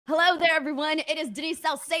Hello there, everyone. It is Denise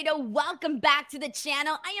Salcedo. Welcome back to the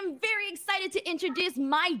channel. I am very excited to introduce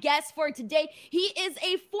my guest for today. He is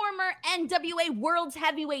a former NWA World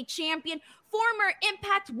Heavyweight Champion, former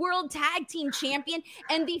Impact World Tag Team Champion,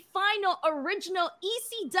 and the final original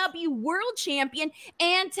ECW World Champion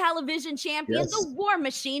and Television Champion, Yes. the War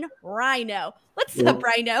Machine, Rhino. What's up,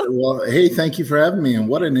 Rhino? Well, hey, thank you for having me, and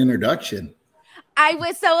what an introduction. I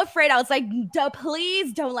was so afraid. I was like,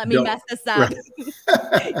 please don't let me mess this up. Right.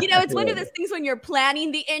 It's one of those things when you're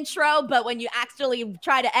planning the intro, but when you actually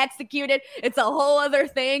try to execute it, it's a whole other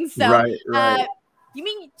thing. So, right. You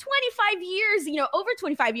mean 25 years, over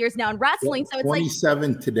 25 years now in wrestling. So it's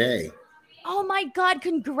 27 today. Oh my God,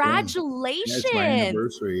 congratulations. Yeah, it's my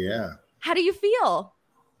anniversary, yeah. How do you feel?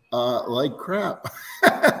 Like crap.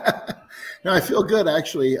 No, I feel good,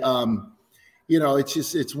 actually.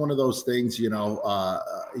 It's one of those things, you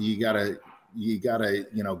gotta,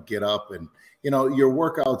 get up and, your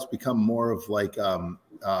workouts become more of like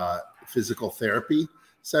physical therapy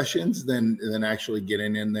sessions than actually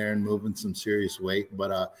getting in there and moving some serious weight.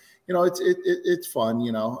 But, it's fun,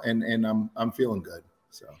 and I'm feeling good.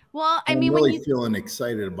 So, well, I'm really feeling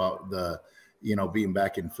excited about being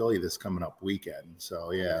back in Philly this coming up weekend.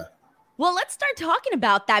 So, yeah. Well, let's start talking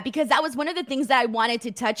about that, because that was one of the things that I wanted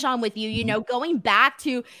to touch on with you, going back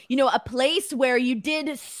to, a place where you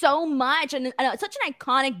did so much and such an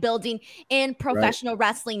iconic building in professional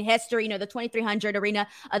wrestling history, the 2300 arena,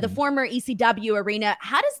 the former ECW arena.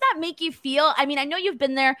 How does that make you feel? I mean, I know you've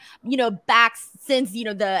been there, back since,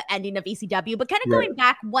 the ending of ECW, but kind of going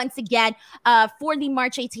back once again for the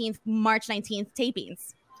March 18th, March 19th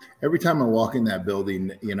tapings. Every time I walk in that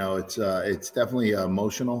building, it's definitely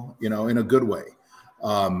emotional, in a good way.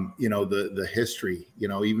 The history,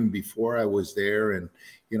 even before I was there, and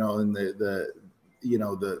and the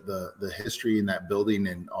history in that building,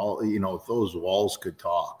 and all, if those walls could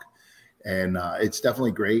talk. And it's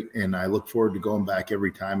definitely great, and I look forward to going back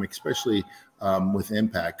every time, especially with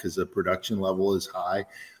Impact, because the production level is high.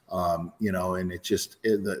 And it's just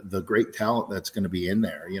the great talent that's going to be in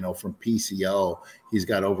there, from PCO. He's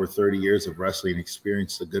got over 30 years of wrestling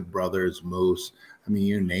experience, the Good Brothers, Moose. I mean,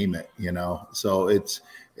 you name it, so it's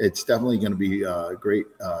definitely going to be great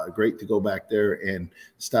to go back there and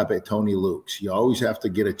stop at Tony Luke's. You always have to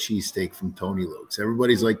get a cheesesteak from Tony Luke's.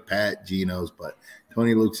 Everybody's like Pat, Geno's, but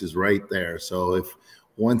Tony Luke's is right there. So if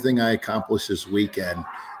one thing I accomplished this weekend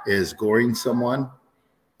is goring someone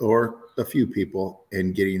or a few people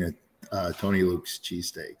and getting a Tony Luke's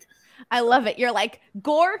cheesesteak. I love it. You're like,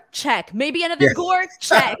 gore, check. Maybe another gore,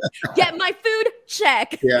 check. Get my food,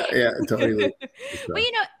 check. Yeah, totally. But,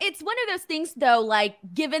 it's one of those things, though, like,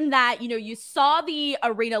 given that, you saw the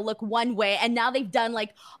arena look one way, and now they've done,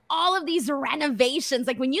 like, all of these renovations.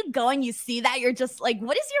 Like, when you go and you see that, you're just like,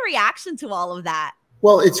 what is your reaction to all of that?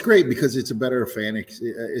 Well, it's great because it's a better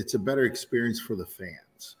it's a better experience for the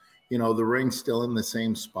fans. The ring's still in the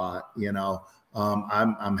same spot,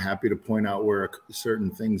 I'm happy to point out where certain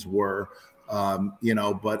things were,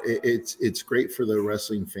 but it's great for the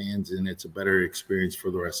wrestling fans, and it's a better experience for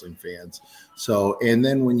the wrestling fans. So, and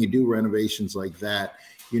then when you do renovations like that,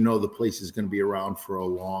 the place is going to be around for a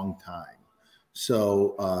long time.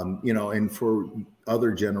 So, and for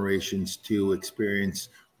other generations to experience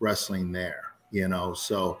wrestling there.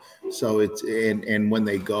 So it's, and when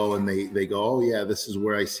they go and they go, oh yeah, this is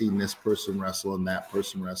where I seen this person wrestle and that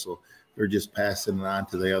person wrestle. They're just passing it on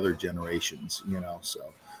to the other generations,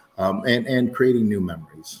 so, and creating new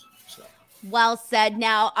memories. So. Well said.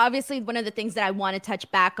 Now, obviously, one of the things that I want to touch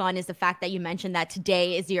back on is the fact that you mentioned that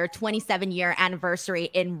today is your 27-year anniversary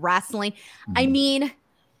in wrestling. Mm-hmm. I mean,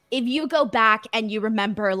 if you go back and you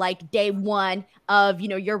remember like day one of,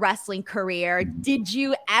 your wrestling career, did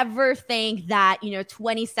you ever think that,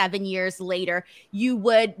 27 years later, you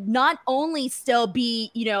would not only still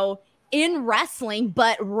be, in wrestling,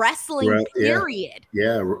 but wrestling period?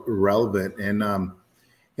 Yeah, relevant. And,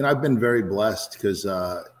 I've been very blessed because,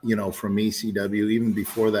 from ECW, even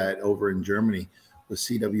before that over in Germany with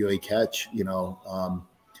CWA Catch,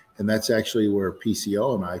 and that's actually where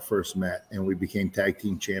PCO and I first met, and we became tag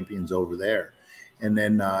team champions over there. And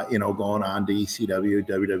then, going on to ECW,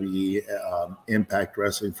 WWE, Impact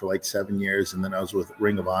Wrestling for like 7 years. And then I was with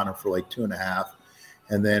Ring of Honor for like 2.5.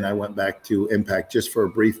 And then I went back to Impact just for a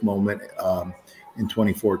brief moment in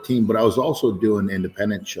 2014. But I was also doing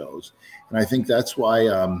independent shows. And I think that's why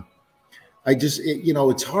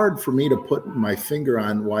it's hard for me to put my finger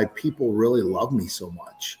on why people really love me so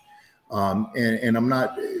much. And I'm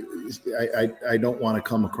not, I don't want to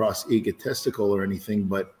come across egotistical or anything,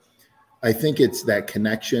 but I think it's that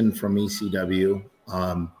connection from ECW.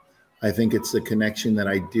 I think it's the connection that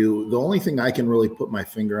I do. The only thing I can really put my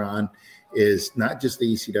finger on is not just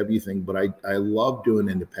the ECW thing, but I love doing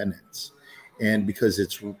independence. And because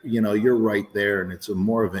it's, you're right there, and it's a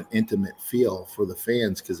more of an intimate feel for the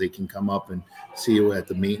fans, because they can come up and see you at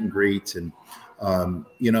the meet and greets, and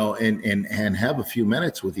and have a few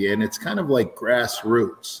minutes with you. And it's kind of like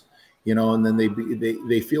grassroots, and then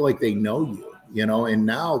they feel like they know you, and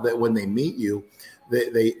now that when they meet you,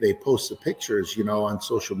 they post the pictures, on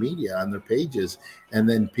social media, on their pages. And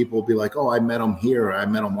then people will be like, oh, I met him here. I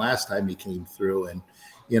met him last time he came through. And,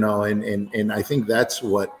 and I think that's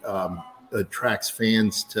what attracts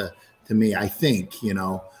fans to me, I think,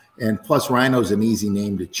 and plus Rhino's an easy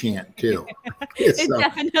name to chant too. It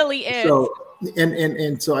definitely is. So,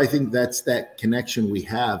 and so I think that's that connection we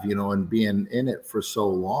have, and being in it for so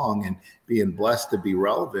long and being blessed to be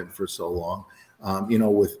relevant for so long.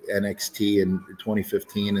 With NXT in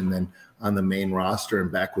 2015, and then on the main roster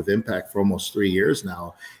and back with Impact for almost 3 years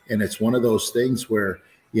now. And it's one of those things where,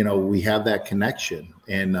 we have that connection.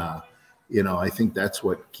 And, I think that's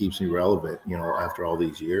what keeps me relevant, after all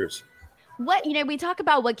these years. What, we talk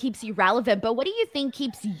about what keeps you relevant, but what do you think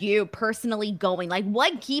keeps you personally going? Like,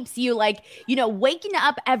 what keeps you waking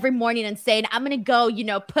up every morning and saying, I'm going to go,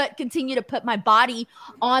 continue to put my body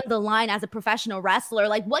on the line as a professional wrestler?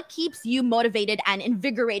 Like, what keeps you motivated and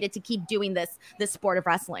invigorated to keep doing this sport of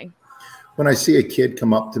wrestling? When I see a kid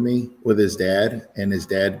come up to me with his dad, and his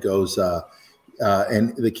dad goes,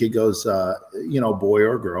 and the kid goes, boy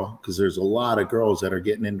or girl, because there's a lot of girls that are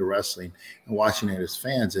getting into wrestling and watching it as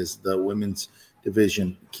fans as the women's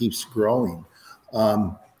division keeps growing.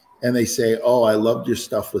 And they say, oh, I loved your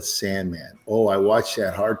stuff with Sandman. Oh, I watched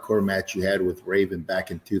that hardcore match you had with Raven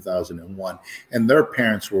back in 2001. And their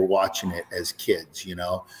parents were watching it as kids,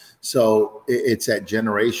 So it's that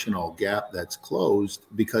generational gap that's closed,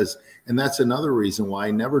 and that's another reason why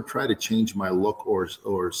I never try to change my look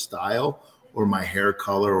or style, or my hair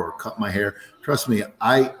color, or cut my hair. Trust me,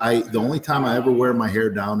 the only time I ever wear my hair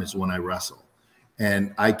down is when I wrestle.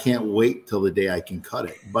 And I can't wait till the day I can cut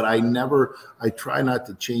it. But I try not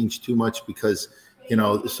to change too much, because,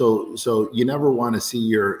 so you never want to see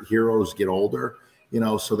your heroes get older,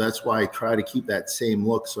 so that's why I try to keep that same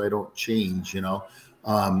look, so I don't change,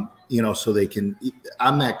 so they can,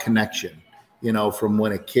 I'm that connection, from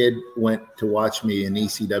when a kid went to watch me in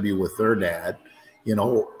ECW with their dad,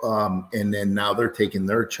 and then now they're taking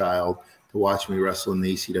their child to watch me wrestle in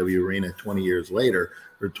the ECW arena 20 years later,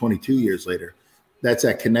 or 22 years later. That's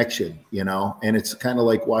that connection, and it's kind of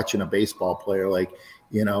like watching a baseball player, like,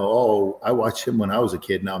 oh, I watched him when I was a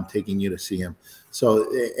kid. Now I'm taking you to see him. So,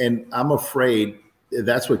 and I'm afraid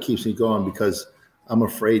that's what keeps me going, because I'm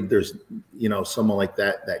afraid there's, someone like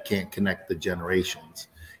that can't connect the generations,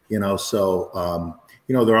 so,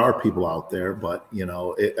 there are people out there, but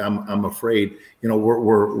I'm afraid,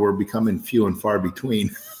 we're becoming few and far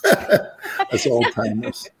between as old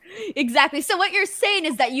timers. Exactly. So what you're saying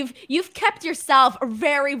is that you've kept yourself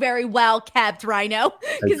very, very well kept, Rhino,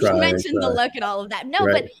 because you mentioned the look and all of that. No,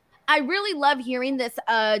 right. But I really love hearing this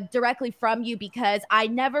directly from you, because I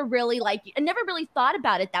never really thought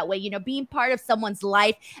about it that way, being part of someone's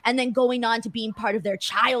life and then going on to being part of their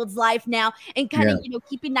child's life now, and kind of,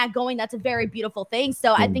 keeping that going. That's a very beautiful thing.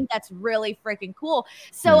 So I think that's really freaking cool.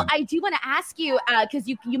 So I do want to ask you, because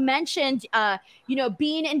you mentioned,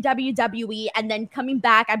 being in WWE and then coming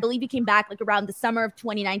back. I believe you came back like around the summer of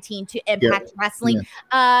 2019 to Impact Wrestling.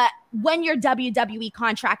 Yeah. When your WWE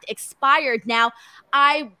contract expired. Now,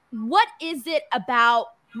 what is it about?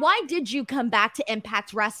 Why did you come back to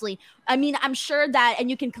Impact Wrestling? I mean, I'm sure that, and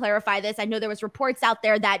you can clarify this, I know there was reports out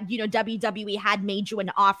there that, WWE had made you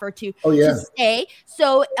an offer to stay.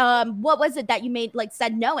 So what was it that you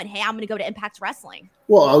said no, and hey, I'm going to go to Impact Wrestling?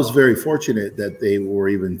 Well, I was very fortunate that they were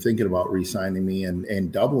even thinking about re-signing me and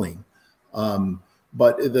doubling.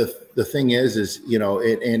 But the thing is,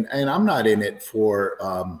 and I'm not in it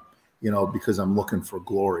for, because I'm looking for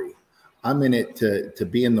glory. I'm in it to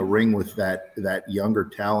be in the ring with that younger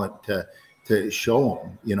talent, to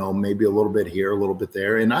show them, maybe a little bit here, a little bit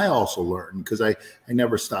there. And I also learn, because I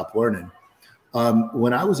never stop learning.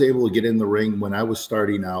 When I was able to get in the ring, when I was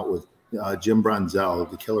starting out with Jim Brunzell,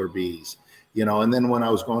 the Killer Bees, and then when I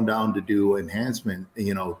was going down to do enhancement,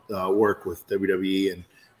 work with WWE, and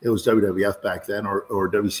it was WWF back then,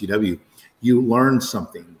 or WCW, you learn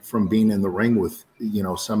something from being in the ring with,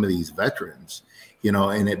 some of these veterans,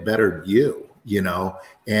 and it bettered you,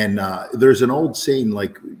 and there's an old saying,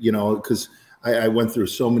 because I went through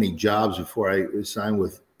so many jobs before I signed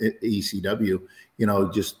with ECW,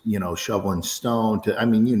 just, shoveling stone to,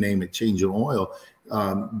 you name it, changing oil,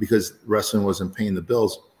 because wrestling wasn't paying the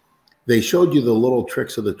bills. they showed you the little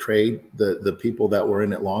tricks of the trade, the people that were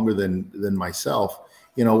in it longer than myself.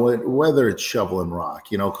 You know, whether it's shovel and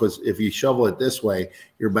rock, you know, because if you shovel it this way,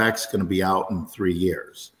 your back's going to be out in 3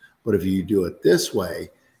 years. But if you do it this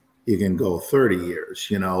way, you can go 30 years,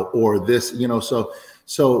 you know, or this, you know,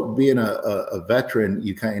 so being a veteran,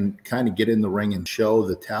 you kind of get in the ring and show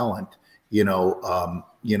the talent,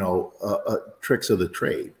 tricks of the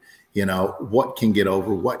trade, you know, what can get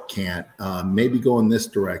over, what can't, maybe go in this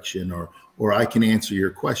direction, or I can answer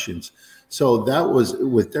your questions. So that was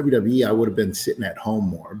with WWE. I would have been sitting at home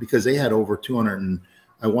more because they had over 200 and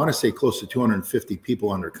I want to say close to 250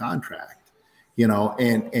 people under contract, you know,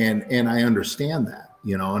 and I understand that,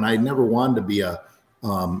 you know, and I never wanted to be a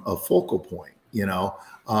focal point, you know.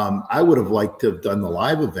 I would have liked to have done the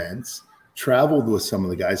live events, traveled with some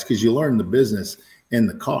of the guys, because you learn the business in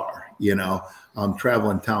the car, you know,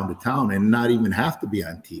 traveling town to town and not even have to be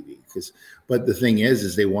on TV. But the thing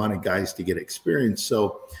is they wanted guys to get experience.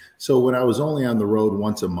 So when I was only on the road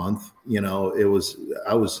once a month, you know,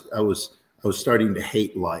 I was starting to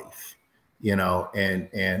hate life, you know,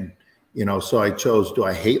 and you know, so I chose, do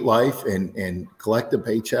I hate life and collect a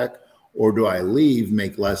paycheck, or do I leave,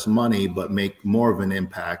 make less money, but make more of an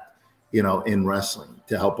impact, you know, in wrestling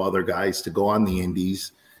to help other guys to go on the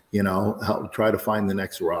indies, you know, help try to find the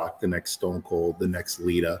next Rock, the next Stone Cold, the next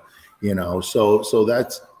Lita, you know. So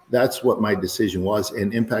that's what my decision was.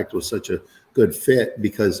 And Impact was such a good fit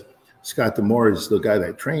because Scott D'Amore is the guy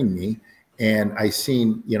that trained me. And I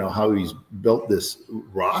seen, you know, how he's built this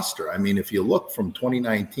roster. I mean, if you look from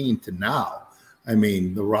 2019 to now, I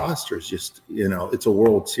mean, the roster is just, you know, it's a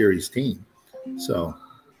World Series team. So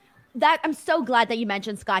that I'm so glad that you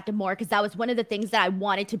mentioned Scott D'Amore, because that was one of the things that I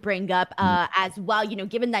wanted to bring up as well. You know,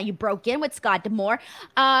 given that you broke in with Scott D'Amore,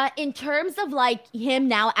 in terms of like him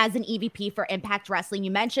now as an EVP for Impact Wrestling,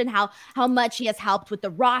 you mentioned how much he has helped with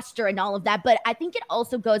the roster and all of that. But I think it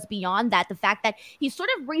also goes beyond that. The fact that he sort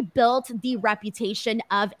of rebuilt the reputation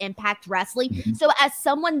of Impact Wrestling. Mm-hmm. So as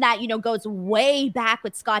someone that, you know, goes way back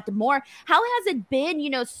with Scott D'Amore, how has it been, you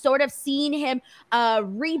know, sort of seeing him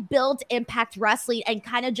rebuild Impact Wrestling and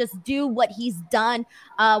kind of just do what he's done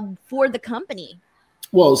for the company?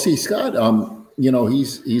 Well, see, Scott, you know,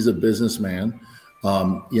 he's a businessman.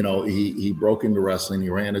 You know, he broke into wrestling. He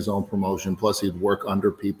ran his own promotion. Plus, he'd work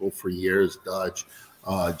under people for years, Dutch,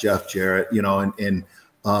 Jeff Jarrett, you know, and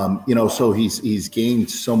you know, so he's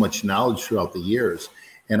gained so much knowledge throughout the years.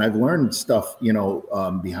 And I've learned stuff, you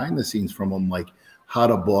know, behind the scenes from him, like how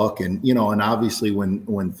to book, and, you know, and obviously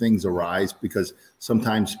when things arise, because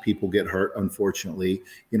sometimes people get hurt, unfortunately,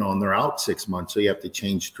 you know, and they're out 6 months. So you have to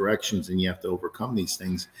change directions and you have to overcome these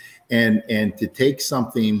things, and to take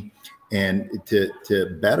something and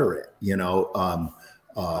to better it, you know,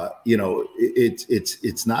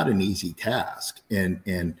 it's not an easy task. And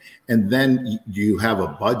then you have a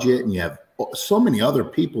budget and you have so many other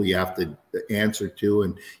people you have to answer to,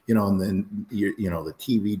 and, you know, and then you know, the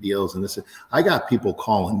TV deals and this. I got people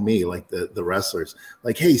calling me, like the wrestlers,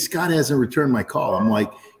 like, hey, Scott hasn't returned my call. I'm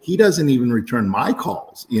like, he doesn't even return my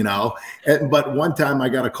calls, you know. But one time I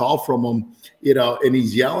got a call from him, you know, and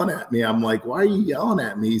he's yelling at me. I'm like, why are you yelling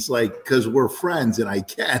at me? He's like, because we're friends and I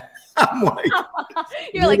can't. I'm like,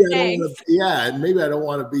 you're like, thanks. Yeah, and maybe I don't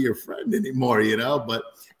want to be your friend anymore, you know. But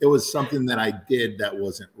it was something that I did that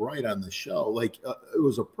wasn't right on the show. Like, it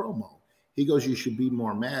was a promo. He goes, you should be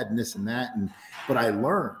more mad and this and that. But I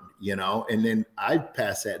learned, you know, and then I've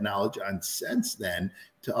passed that knowledge on since then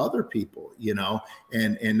to other people, you know,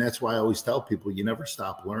 and that's why I always tell people, you never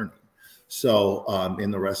stop learning. So in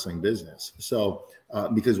the wrestling business. So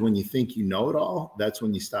because when you think you know it all, that's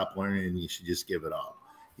when you stop learning and you should just give it up,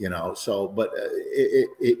 you know. So, but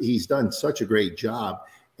he's done such a great job,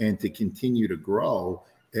 and to continue to grow,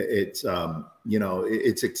 it's you know,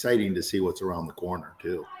 it's exciting to see what's around the corner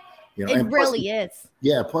too. You know, it really is.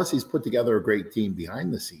 Yeah. Plus, he's put together a great team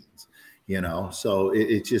behind the scenes. You know, so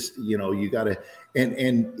it's just, you know, you got to,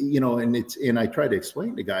 and you know, and I try to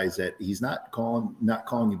explain to guys that he's not calling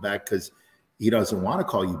you back because he doesn't want to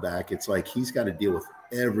call you back. It's like he's got to deal with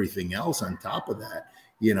everything else on top of that.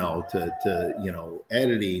 You know, to you know,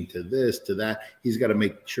 editing, to this, to that. He's got to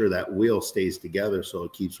make sure that wheel stays together so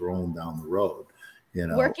it keeps rolling down the road. You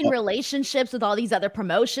know, working relationships with all these other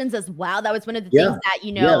promotions as well. That was one of the things that,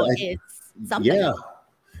 you know, is something.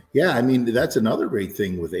 Yeah. I mean, that's another great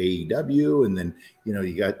thing with AEW. And then, you know,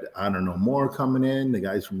 you got Honor No More coming in, the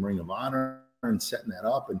guys from Ring of Honor, and setting that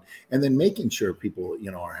up, and then making sure people,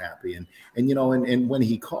 you know, are happy. And you know, and when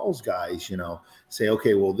he calls guys, you know, say,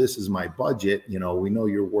 okay, well, this is my budget. You know, we know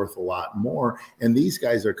you're worth a lot more. And these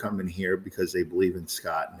guys are coming here because they believe in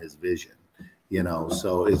Scott and his vision. you know.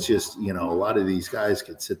 So it's just, you know, a lot of these guys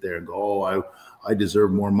could sit there and go, oh, I deserve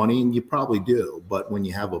more money, and you probably do. But when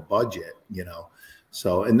you have a budget, you know,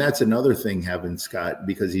 so, and that's another thing, having Scott,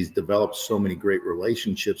 because he's developed so many great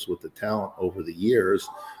relationships with the talent over the years,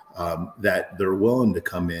 that they're willing to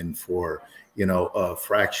come in for, you know, a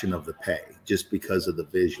fraction of the pay just because of the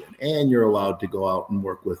vision. And you're allowed to go out and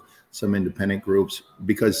work with some independent groups,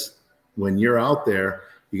 because when you're out there,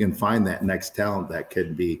 you can find that next talent that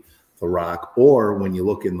could be The Rock, or when you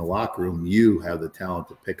look in the locker room, you have the talent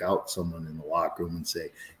to pick out someone in the locker room and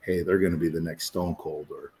say, hey, they're going to be the next Stone Cold,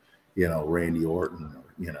 or, you know, Randy Orton,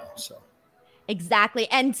 or, you know, so. Exactly.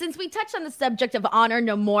 And since we touched on the subject of Honor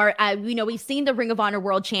No More, you know, we've seen the Ring of Honor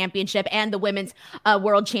World Championship and the Women's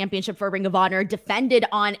World Championship for Ring of Honor defended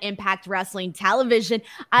on Impact Wrestling Television.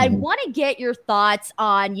 I want to get your thoughts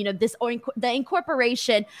on, you know, the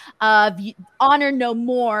incorporation of Honor No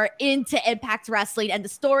More into Impact Wrestling and the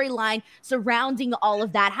storyline surrounding all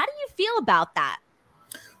of that. How do you feel about that?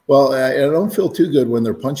 Well, I don't feel too good when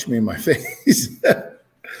they're punching me in my face.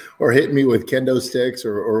 Or hitting me with kendo sticks,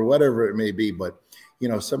 or whatever it may be. But, you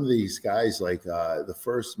know, some of these guys, like the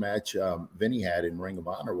first match Vinny had in Ring of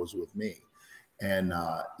Honor was with me. And,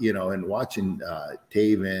 you know, and watching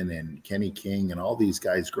Taven and Kenny King and all these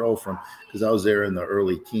guys grow from, because I was there in the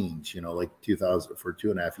early teens, you know, like 2000, for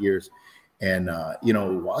 2.5 years. And, you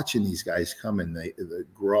know, watching these guys come and they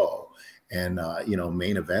grow, and, you know,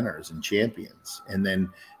 main eventers and champions. And then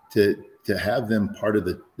to have them part of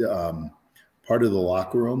the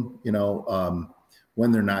locker room, you know,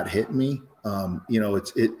 when they're not hitting me, you know,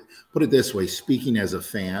 put it this way, speaking as a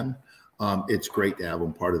fan, it's great to have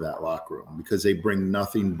them part of that locker room, because they bring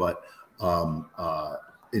nothing but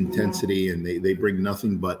intensity, and they bring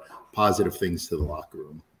nothing but positive things to the locker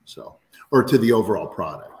room. So, or to the overall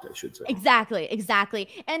product, I should say. Exactly.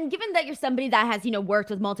 And given that you're somebody that has, you know, worked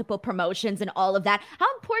with multiple promotions and all of that, how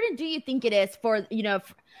important do you think it is for, you know,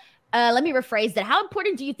 let me rephrase that. How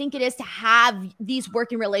important do you think it is to have these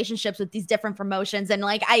working relationships with these different promotions, and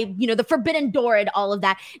like, you know, the forbidden door and all of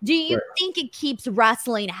that? Do you think it keeps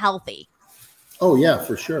wrestling healthy? Oh yeah,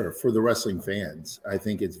 for sure. For the wrestling fans, I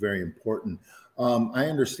think it's very important. I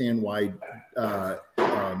understand why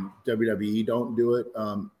WWE don't do it.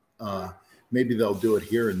 Maybe they'll do it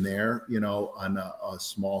here and there, you know, on a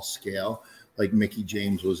small scale. Like Mickie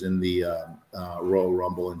James was in the Royal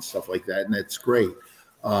Rumble and stuff like that, and it's great.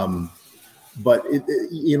 But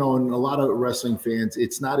you know, and a lot of wrestling fans,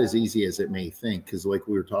 it's not as easy as it may think, because like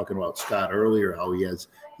we were talking about Scott earlier, how he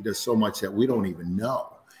does so much that we don't even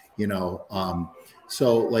know, you know.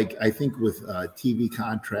 So like, I think with TV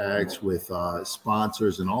contracts, with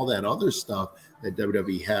sponsors and all that other stuff that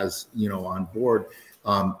WWE has, you know, on board,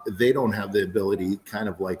 they don't have the ability, kind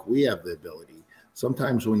of like we have the ability.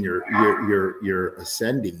 Sometimes when you're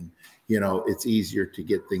ascending, you know, it's easier to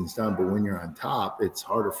get things done. But when you're on top, it's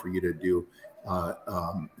harder for you to do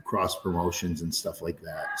cross promotions and stuff like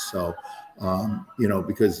that. So, you know,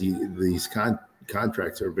 because these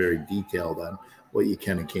contracts are very detailed on what you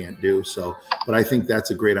can and can't do. So, but I think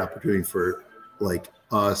that's a great opportunity for like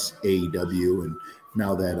us, AEW, and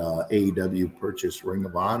now that AEW purchased Ring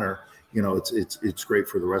of Honor, you know, it's great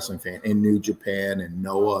for the wrestling fan, and New Japan and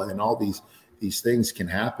Noah and all these things can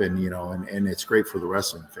happen, you know, and it's great for the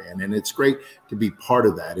wrestling fan. And it's great to be part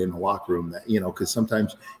of that in the locker room, that, you know, because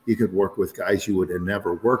sometimes you could work with guys you would have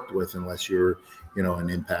never worked with unless you're, you know, an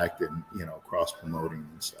Impact and, you know, cross promoting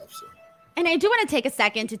and stuff. So. And I do want to take a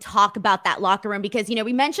second to talk about that locker room, because, you know,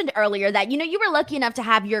 we mentioned earlier that, you know, you were lucky enough to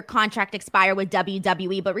have your contract expire with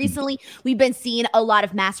WWE, but recently we've been seeing a lot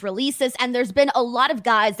of mass releases, and there's been a lot of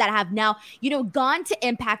guys that have now, you know, gone to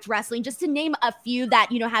Impact Wrestling, just to name a few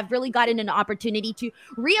that, you know, have really gotten an opportunity to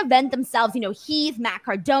reinvent themselves. You know, Heath, Matt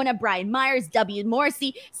Cardona, Brian Myers, W.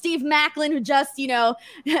 Morrissey, Steve Macklin, who just, you know,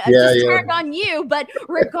 turned on you. But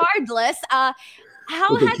regardless, how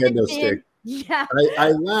has it been? Stick. Yeah,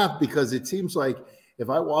 I laugh because it seems like if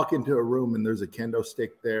I walk into a room and there's a kendo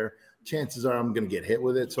stick there, chances are I'm going to get hit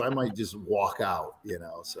with it. So I might just walk out, you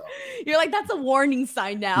know. So you're like, that's a warning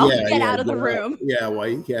sign now. Get out of the room. Yeah, well,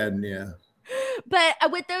 you can, yeah. But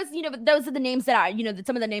with those, you know, those are the names that are, you know,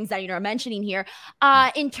 some of the names that, you know, are mentioning here.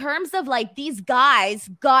 In terms of like, these guys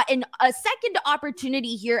got a second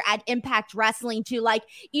opportunity here at Impact Wrestling to like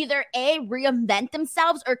either reinvent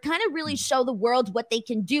themselves or kind of really show the world what they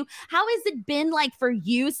can do. How has it been like for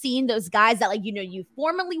you seeing those guys that, like, you know, you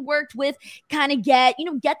formerly worked with kind of get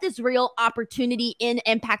this real opportunity in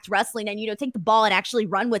Impact Wrestling and, you know, take the ball and actually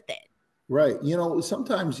run with it? Right. You know,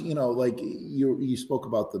 sometimes, you know, like you spoke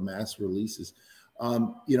about the mass releases,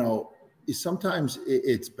 you know, sometimes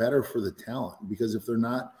it's better for the talent, because if they're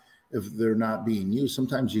not if they're not being used,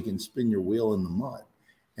 sometimes you can spin your wheel in the mud.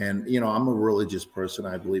 And, you know, I'm a religious person.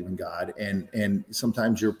 I believe in God. And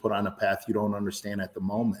sometimes you're put on a path you don't understand at the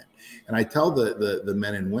moment. And I tell the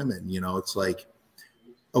men and women, you know, it's like,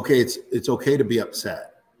 okay, it's okay to be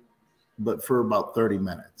upset, but for about 30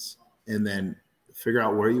 minutes, and then figure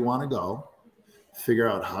out where you want to go, figure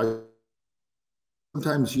out how.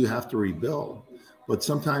 Sometimes you have to rebuild, but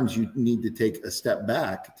sometimes you need to take a step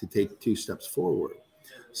back to take 2 steps forward.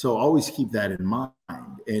 So always keep that in mind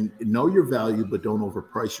and know your value, but don't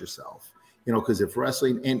overprice yourself. You know, because if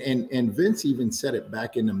wrestling and Vince even said it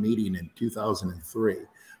back in the meeting in 2003,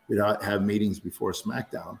 we'd have meetings before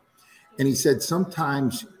SmackDown, and he said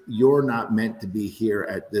sometimes you're not meant to be here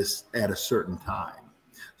at a certain time.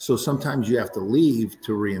 So sometimes you have to leave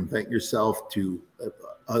to reinvent yourself, to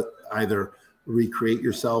either recreate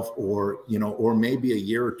yourself, or, you know, or maybe a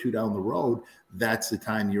year or 2 down the road, that's the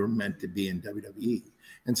time you're meant to be in WWE.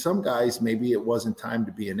 And some guys, maybe it wasn't time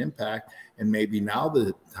to be an Impact, and maybe now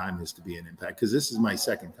the time is to be an Impact, because this is my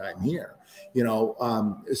 2nd time here, you know.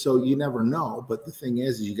 So you never know. But the thing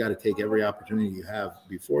is you got to take every opportunity you have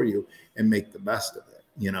before you and make the best of it,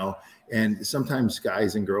 you know. And sometimes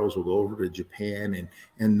guys and girls will go over to Japan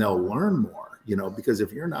and they'll learn more, you know, because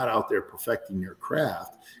if you're not out there perfecting your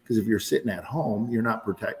craft, because if you're sitting at home, you're not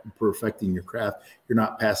perfecting your craft, you're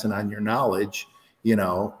not passing on your knowledge, you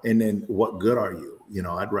know, and then what good are you? You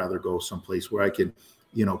know, I'd rather go someplace where I can,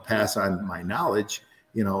 you know, pass on my knowledge,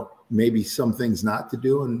 you know, maybe some things not to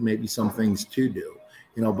do and maybe some things to do,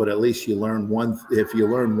 you know, but at least you learn if you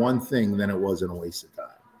learn one thing, then it wasn't a waste of time.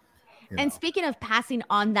 And speaking of passing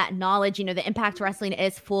on that knowledge, you know, the Impact Wrestling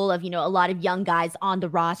is full of, you know, a lot of young guys on the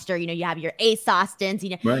roster. You know, you have your Ace Austins, you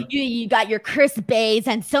know, right. you got your Chris Bays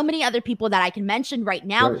and so many other people that I can mention right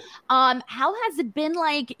now. Right. How has it been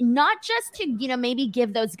like, not just to, you know, maybe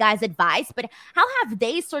give those guys advice, but how have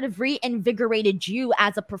they sort of reinvigorated you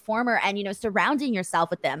as a performer and, you know, surrounding yourself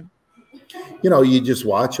with them? You know, you just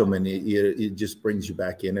watch them and it just brings you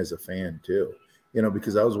back in as a fan too, you know,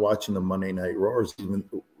 because I was watching the Monday Night Wars,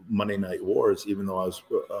 even though I was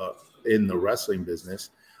in the wrestling business,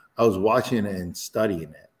 I was watching it and studying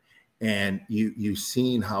it. And you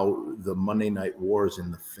seen how the Monday Night Wars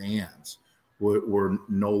and the fans were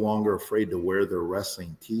no longer afraid to wear their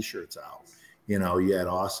wrestling T-shirts out. You know, you had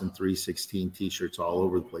Austin 316 T-shirts all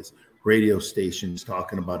over the place. Radio stations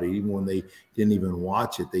talking about it, even when they didn't even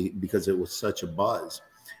watch it, because it was such a buzz.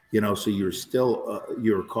 You know, so you're still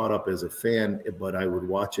you're caught up as a fan, but I would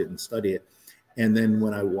watch it and study it. And then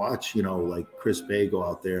when I watch, you know, like Chris Bay go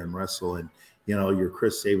out there and wrestle, and, you know, your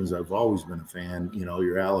Chris Sabins, I've always been a fan, you know,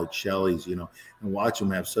 your Alex Shelley's, you know, and watch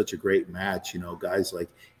them have such a great match, you know, guys like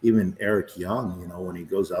even Eric Young, you know, when he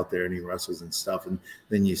goes out there and he wrestles and stuff. And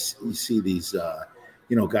then you see these,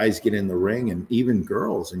 you know, guys get in the ring, and even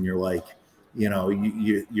girls, and you're like, you know,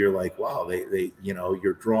 you're like, wow, they, you know,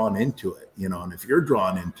 you're drawn into it, you know, and if you're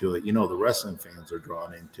drawn into it, you know, the wrestling fans are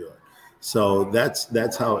drawn into it. So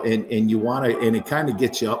that's how, and you want to, and it kind of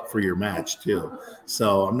gets you up for your match too.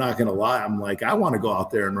 So I'm not going to lie. I'm like, I want to go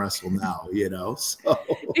out there and wrestle now, you know, so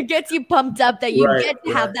it gets you pumped up that you get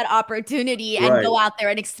to have that opportunity and go out there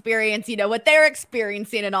and experience, you know, what they're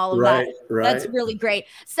experiencing and all of that. That's really great.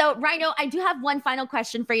 So Rhino, I do have one final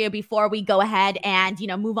question for you before we go ahead and, you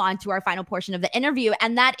know, move on to our final portion of the interview.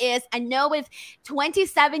 And that is, I know with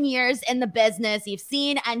 27 years in the business, you've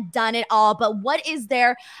seen and done it all, but what is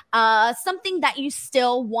there, something that you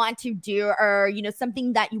still want to do, or, you know,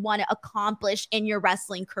 something that you want to accomplish in your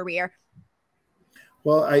wrestling career?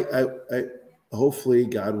 Well, I hopefully,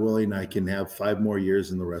 God willing, I can have 5 more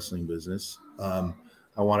years in the wrestling business. I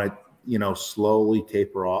want to, you know, slowly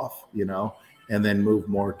taper off, you know, and then move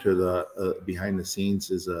more to the behind the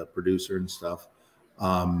scenes as a producer and stuff.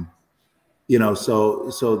 You know,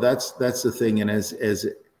 so that's the thing. And as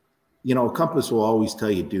you know, a compass will always tell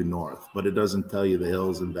you due north, but it doesn't tell you the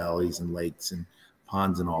hills and valleys and lakes and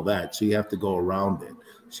ponds and all that. So you have to go around it.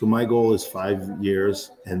 So my goal is 5 years,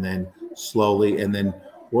 and then slowly, and then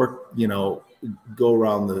work, you know, go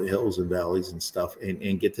around the hills and valleys and stuff,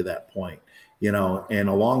 and get to that point, you know, and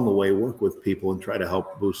along the way work with people and try to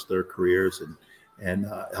help boost their careers and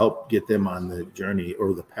help get them on the journey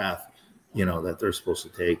or the path, you know, that they're supposed to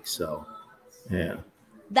take. So, yeah.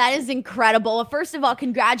 That is incredible. First of all,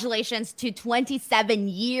 congratulations to 27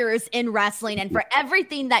 years in wrestling and for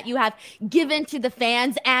everything that you have given to the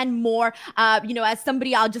fans and more. You know, as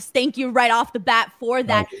somebody, I'll just thank you right off the bat for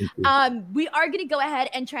that. We are going to go ahead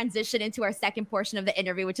and transition into our second portion of the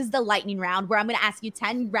interview, which is the lightning round, where I'm going to ask you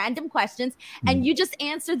 10 random questions and you just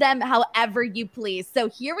answer them however you please. So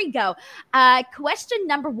here we go. Question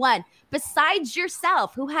number 1, besides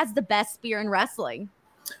yourself, who has the best spear in wrestling?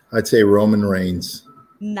 I'd say Roman Reigns.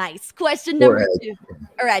 Nice. Question Or number Edge. 2.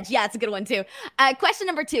 Or Edge. Yeah, it's a good one too. Question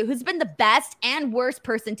number 2. Who's been the best and worst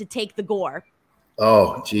person to take the gore?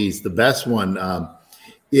 Oh, geez, the best one.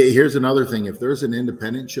 Yeah, here's another thing. If there's an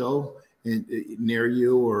independent show near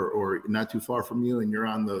you or not too far from you, and you're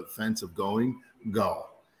on the fence of going, go,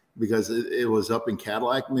 because it was up in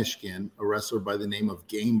Cadillac, Michigan, a wrestler by the name of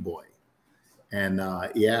Game Boy, and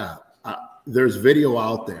there's video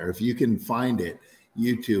out there if you can find it.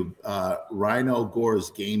 YouTube, Rhino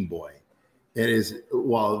Gore's Game Boy. It is,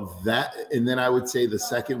 well, that, and then I would say the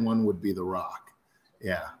second one would be The Rock.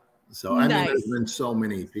 Yeah. So, I mean, there's been so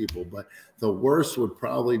many people, but the worst would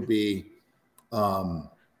probably be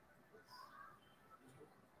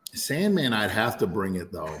Sandman. I'd have to bring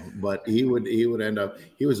it though, but he would end up,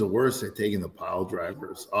 he was the worst at taking the pile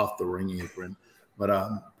drivers off the ring apron, but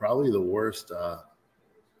probably the worst. I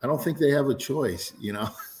don't think they have a choice, you know?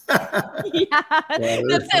 Yeah,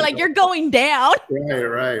 that's it. Like, you're going down.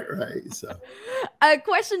 Right. So,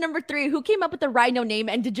 question number 3: Who came up with the Rhino name,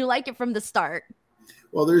 and did you like it from the start?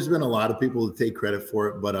 Well, there's been a lot of people that take credit for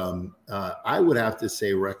it, but I would have to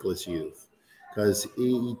say Reckless Youth, because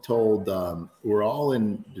he told we're all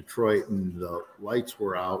in Detroit and the lights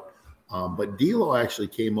were out, but D'Lo actually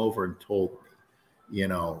came over and told me, you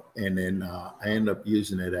know, and then I ended up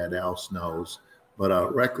using it at Al Snow's.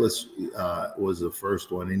 But Reckless was the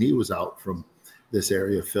first one, and he was out from this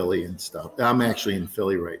area of Philly and stuff. I'm actually in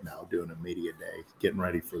Philly right now doing a media day, getting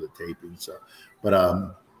ready for the taping. So,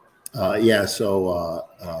 but yeah. So,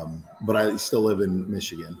 but I still live in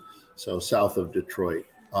Michigan, so south of Detroit.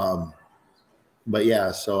 But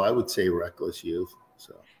yeah, so I would say Reckless Youth.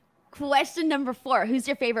 So, question number 4: Who's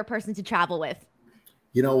your favorite person to travel with?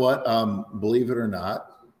 You know what? Believe it or not.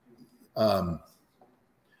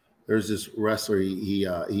 There's this wrestler,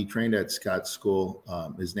 he trained at Scott's school.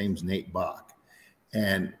 His name's Nate Bach,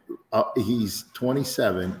 and he's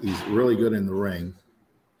 27. He's really good in the ring.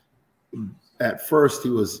 At first he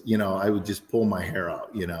was, you know, I would just pull my hair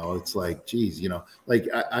out, you know, it's like, geez, you know, like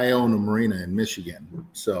I own a marina in Michigan.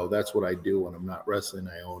 So that's what I do when I'm not wrestling.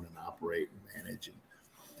 I own and operate and manage.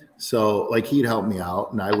 So like he'd help me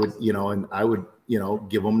out, and I would, you know,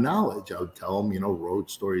 give him knowledge. I would tell him, you know, road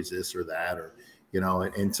stories, this or that, or, you know,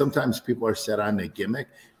 and sometimes people are set on the gimmick.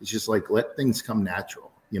 It's just like, let things come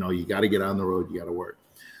natural. You know, you got to get on the road. You got to work.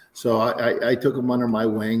 So I took him under my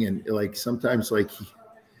wing, and like, sometimes like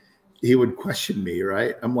he would question me,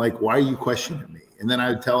 right? I'm like, why are you questioning me? And then I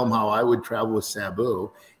would tell him how I would travel with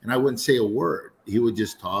Sabu, and I wouldn't say a word. He would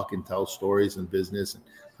just talk and tell stories and business and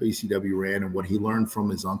how ECW ran and what he learned from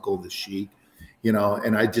his uncle, the Sheik, you know,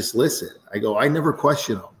 and I just listen. I go, I never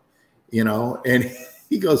question him, you know, and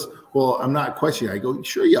he goes, well, I'm not questioning. I go,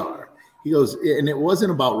 sure you are. He goes, and it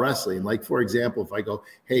wasn't about wrestling. Like, for example, if I go,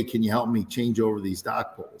 hey, can you help me change over these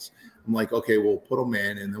dock poles? I'm like, okay, we'll put them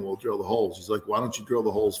in and then we'll drill the holes. He's like, why don't you drill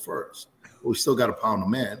the holes first? Well, we still got to pound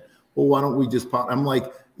them in. Well, why don't we just pound? I'm like,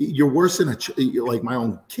 you're worse than you're like my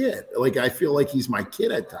own kid. Like, I feel like he's my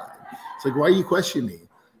kid at times. It's like, why are you questioning me?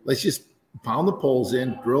 Let's just pound the poles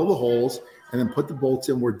in, drill the holes, and then put the bolts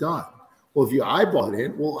in. We're done. Well, if you eyeball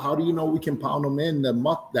it, well, how do you know we can pound them in the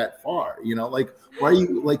muck that far? You know, like, why are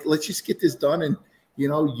you like, let's just get this done. And, you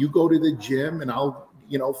know, you go to the gym and I'll,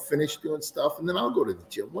 you know, finish doing stuff, and then I'll go to the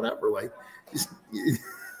gym, whatever. Like, just,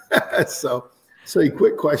 so he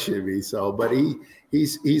quit questioning me. So, but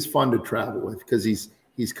he's fun to travel with because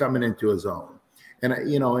he's coming into his own. And,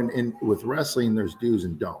 you know, and with wrestling, there's do's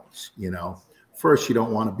and don'ts, you know. First, you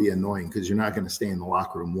don't want to be annoying because you're not going to stay in the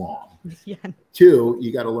locker room long. Yeah. 2,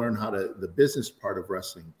 you got to learn how to, the business part of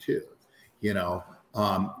wrestling too, you know,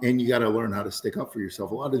 and you got to learn how to stick up for yourself.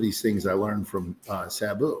 A lot of these things I learned from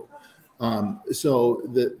Sabu.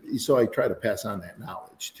 So I try to pass on that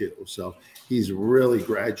knowledge too. So he's really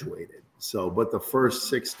graduated. So, but the first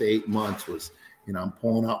 6 to 8 months was, you know, I'm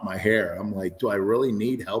pulling out my hair. I'm like, do I really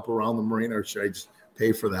need help around the marina, or should I just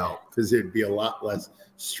pay for the help? Because it'd be a lot less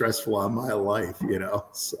stressful on my life, you know?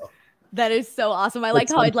 So that is so awesome. I like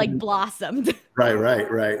how it like blossomed.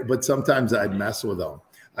 Right. But sometimes I'd mess with them.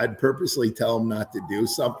 I'd purposely tell them not to do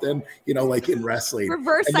something, you know, like in wrestling.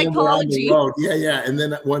 Reverse psychology. Yeah. And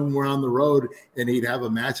then when we're on the road and he'd have a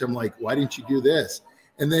match, I'm like, why didn't you do this?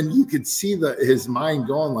 And then you could see his mind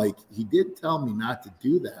going like, he did tell me not to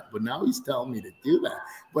do that, but now he's telling me to do that.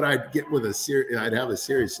 But I'd get with I'd have a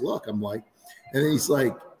serious look. I'm like, and then he's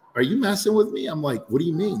like, are you messing with me? I'm like, what do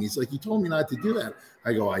you mean? He's like, you told me not to do that.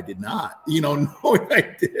 I go, I did not, you know, knowing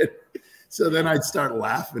I did. So then I'd start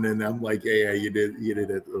laughing, and I'm like, yeah, you did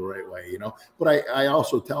it the right way, you know. But I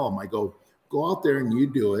also tell him, I go out there and you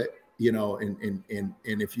do it, you know, and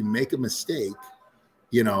if you make a mistake,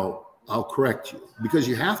 you know, I'll correct you, because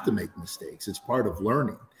you have to make mistakes. It's part of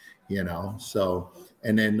learning, you know? So,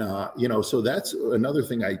 and then, you know, so that's another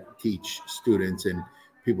thing I teach students and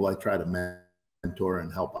people I try to mentor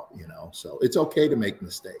and help out, you know? So it's okay to make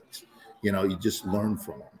mistakes. You know, you just learn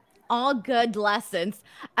from them. All good lessons.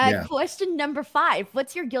 Yeah. Question number 5.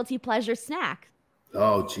 What's your guilty pleasure snack?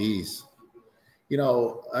 Oh, geez. You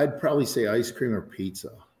know, I'd probably say ice cream or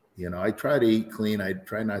pizza. You know, I try to eat clean. I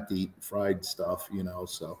try not to eat fried stuff, you know,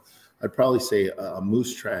 so I'd probably say a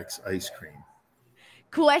Moose Tracks ice cream.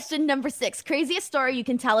 Question number 6. Craziest story you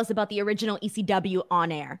can tell us about the original ECW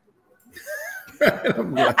on air.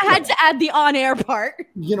 I had to add the on air part.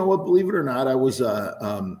 You know what? Believe it or not, I was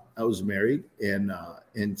married,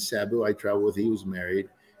 and Sabu I traveled with. He was married,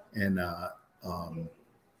 and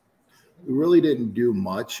we really didn't do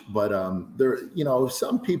much. But there, you know,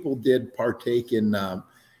 some people did partake in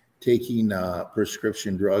taking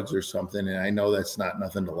prescription drugs or something, and I know that's not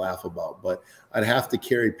nothing to laugh about. But I'd have to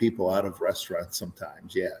carry people out of restaurants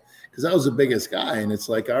sometimes, yeah, because I was the biggest guy, and it's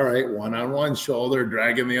like, all right, one on one shoulder,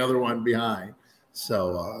 dragging the other one behind.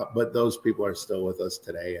 So, but those people are still with us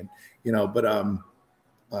today. And, you know, but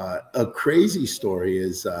a crazy story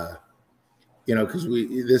is, you know, because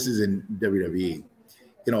this is in WWE,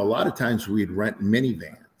 you know, a lot of times we'd rent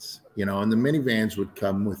minivans, you know, and the minivans would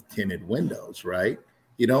come with tinted windows, right?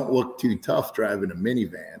 You don't look too tough driving a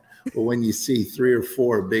minivan. But when you see 3 or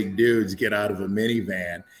 4 big dudes get out of a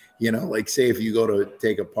minivan, you know, like say if you go to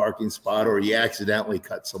take a parking spot or you accidentally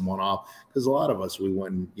cut someone off, because a lot of us, we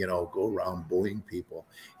wouldn't, you know, go around bullying people,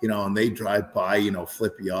 you know, and they drive by, you know,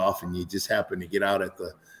 flip you off, and you just happen to get out at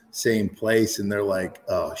the same place, and they're like,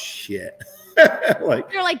 oh shit.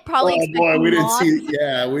 Like, you're like, probably, oh boy, we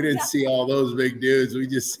didn't see all those big dudes. We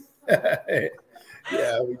just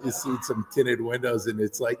yeah, we just see some tinted windows, and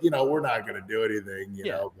it's like, you know, we're not going to do anything, you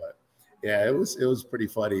know, but yeah, it was pretty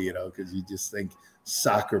funny, you know, because you just think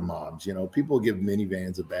soccer moms, you know, people give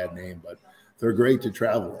minivans a bad name, but they're great to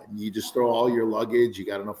travel in. You just throw all your luggage. You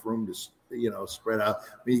got enough room to, you know, spread out.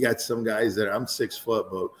 I mean, you got some guys that I'm 6 foot,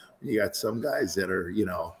 but you got some guys that are, you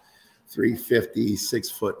know, 350,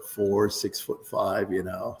 6'4", 6'5", you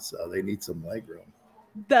know, so they need some leg room.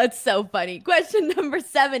 That's so funny. Question number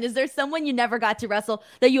 7. Is there someone you never got to wrestle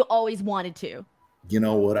that you always wanted to? You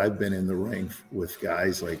know what? I've been in the ring with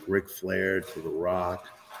guys like Ric Flair to The Rock.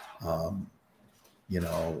 You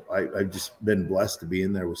know, I've just been blessed to be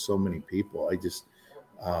in there with so many people. I just,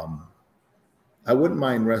 I wouldn't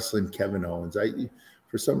mind wrestling Kevin Owens.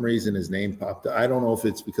 For some reason, his name popped up. I don't know if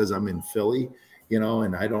it's because I'm in Philly, you know,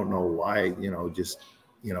 and I don't know why, you know, just,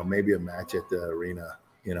 you know, maybe a match at the arena,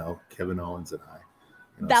 you know, Kevin Owens and I.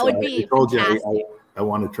 You know, that would be I told fantastic. You I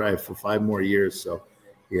want to try it for 5 more years. So,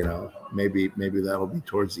 you know, maybe that'll be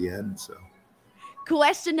towards the end. So,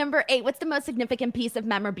 question number 8. What's the most significant piece of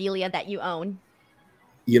memorabilia that you own?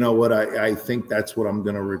 You know what? I think that's what I'm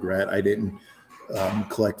going to regret. I didn't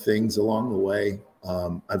collect things along the way.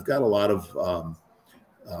 I've got a lot of,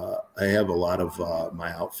 I have a lot of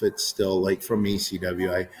my outfits still, like from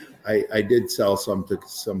ECW. I did sell some to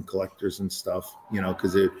some collectors and stuff, you know,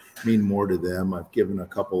 because it mean more to them. I've given a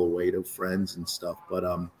couple away to friends and stuff, but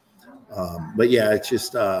yeah, it's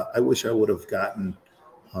just I wish I would have gotten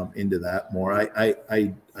into that more.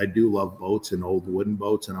 I do love boats and old wooden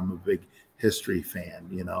boats, and I'm a big history fan,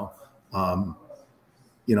 you know.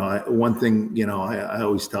 You know, one thing, you know, I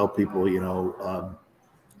always tell people, you know,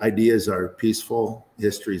 ideas are peaceful,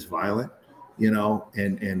 history is violent, you know,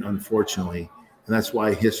 and unfortunately, and that's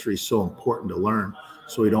why history is so important to learn,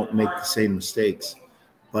 so we don't make the same mistakes.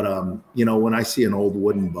 But you know, when I see an old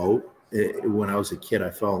wooden boat, when I was a kid, I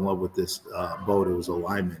fell in love with this boat. It was a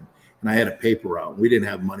Lyman, and I had a paper route. We didn't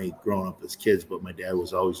have money growing up as kids, but my dad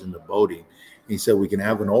was always into boating. He said, we can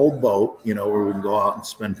have an old boat, you know, where we can go out and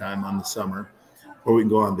spend time on the summer, or we can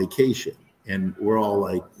go on vacation. And we're all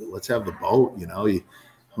like, let's have the boat, you know,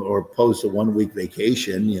 or post a 1-week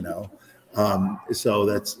vacation, you know. So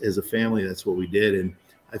that's, as a family, that's what we did. And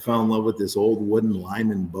I fell in love with this old wooden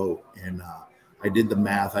Lyman boat. And I did the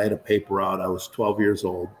math. I had a paper route. I was 12 years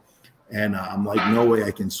old. And I'm like, no way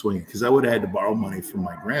I can swing it, because I would have had to borrow money from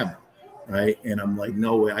my grandma, right? And I'm like,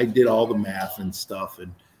 no way. I did all the math and stuff.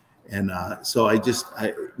 And so I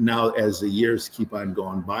now, as the years keep on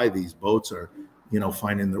going by, these boats are, you know,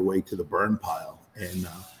 finding their way to the burn pile. And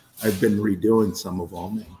I've been redoing some of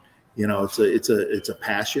them. And, you know, it's a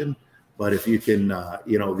passion. But if you can,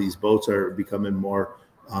 you know, these boats are becoming more,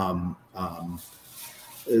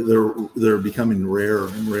 they're becoming rarer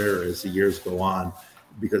and rarer as the years go on,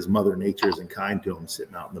 because Mother Nature isn't kind to them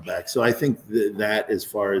sitting out in the back. So I think that as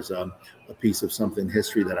far as a piece of something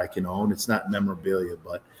history that I can own, it's not memorabilia,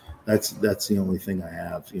 but that's the only thing I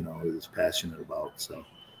have, is passionate about. So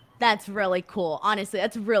That's really cool. Honestly,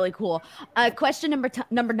 that's really cool. Question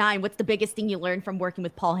number 9. What's the biggest thing you learned from working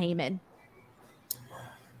with Paul Heyman?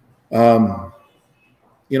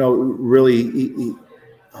 Really,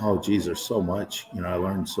 oh geez, there's so much. I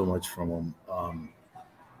learned so much from him.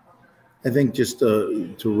 I think just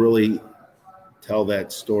to really tell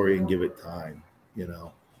that story and give it time,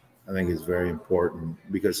 I think is very important,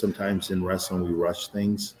 because sometimes in wrestling we rush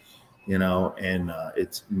things, and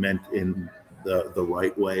it's meant in the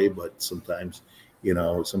right way, but sometimes you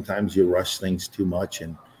rush things too much,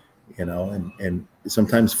 and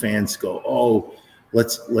sometimes fans go, oh,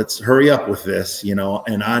 let's hurry up with this, and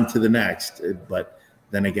on to the next. But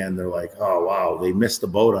then again, they're like, oh wow, they missed the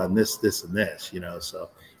boat on this and this,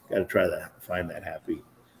 so got to try to find that happy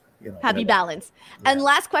Balance. Yeah. And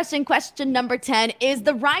last question number 10, is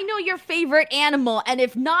the rhino your favorite animal? And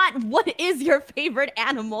if not, what is your favorite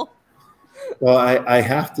animal? Well, I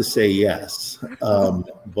have to say yes,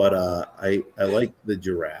 but I like the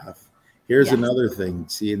giraffe. Here's another thing: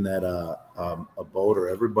 seeing that a boater,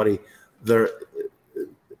 everybody, they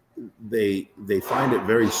find it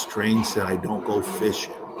very strange that I don't go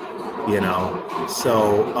fishing,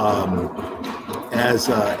 So as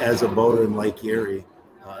a boater in Lake Erie,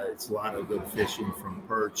 it's a lot of good fishing from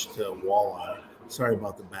perch to walleye. Sorry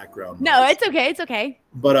about the background noise. No, it's okay. It's okay.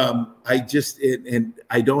 But and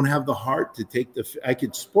I don't have the heart to take I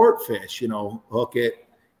could sport fish, hook it,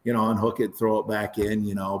 unhook it, throw it back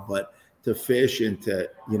in, but to fish and to,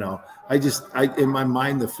 I in my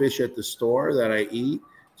mind, the fish at the store that I eat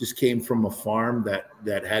just came from a farm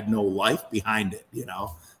that had no life behind it,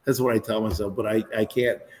 That's what I tell myself. But I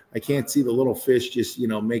can't see the little fish just,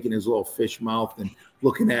 making his little fish mouth and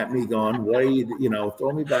looking at me going, what are you,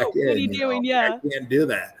 throw me back in. What are you doing? Yeah. I can't do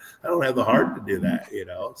that. I don't have the heart to do that,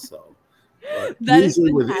 so.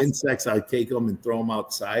 Usually with insects, I take them and throw them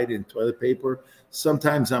outside in toilet paper.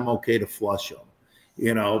 Sometimes I'm okay to flush them,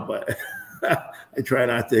 but I try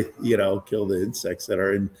not to, kill the insects that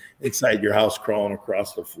are inside your house crawling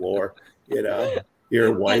across the floor,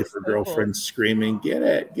 Your wife or girlfriend screaming, get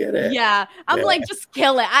it. Yeah. I'm like, just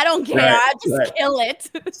kill it. I don't care. I just kill it.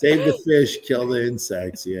 Save the fish, kill the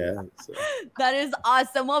insects. Yeah. So. That is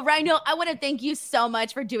awesome. Well, Rhino, I want to thank you so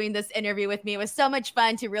much for doing this interview with me. It was so much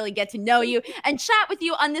fun to really get to know you and chat with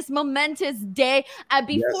you on this momentous day.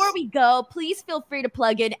 Before we go, please feel free to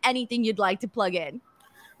plug in anything you'd like to plug in.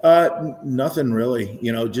 Nothing really,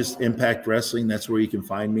 just Impact Wrestling. That's where you can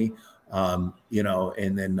find me. And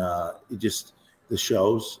then just the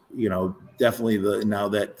shows, definitely now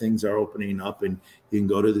that things are opening up and you can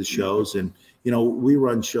go to the shows, and, we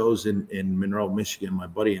run shows in Monroe, Michigan, my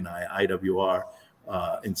buddy and I, IWR,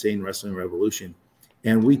 Insane Wrestling Revolution.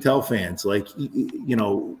 And we tell fans, like,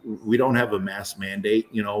 we don't have a mask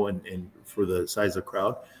mandate, and for the size of the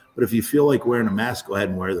crowd. But if you feel like wearing a mask, go ahead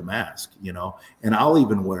and wear the mask, and I'll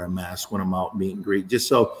even wear a mask when I'm out meet and greet, just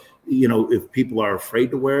so, if people are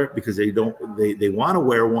afraid to wear it because they want to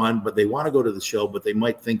wear one, but they want to go to the show, but they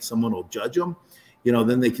might think someone will judge them,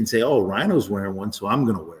 then they can say, oh, Rhino's wearing one, so I'm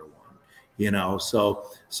going to wear one, so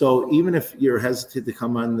even if you're hesitant to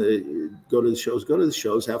go to the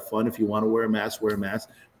shows, have fun. If you want to wear a mask,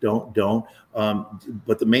 don't.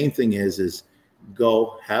 But the main thing is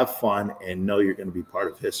go have fun and know you're going to be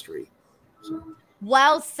part of history. So.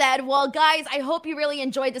 Well said. Well, guys, I hope you really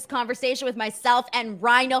enjoyed this conversation with myself and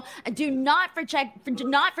Rhino. And do not forget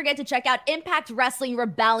to check out Impact Wrestling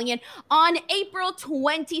Rebellion on April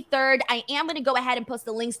 23rd. I am going to go ahead and post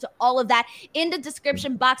the links to all of that in the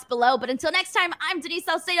description box below. But until next time, I'm Denise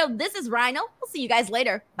Salcedo. This is Rhino. We'll see you guys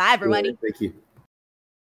later. Bye, everybody. Thank you.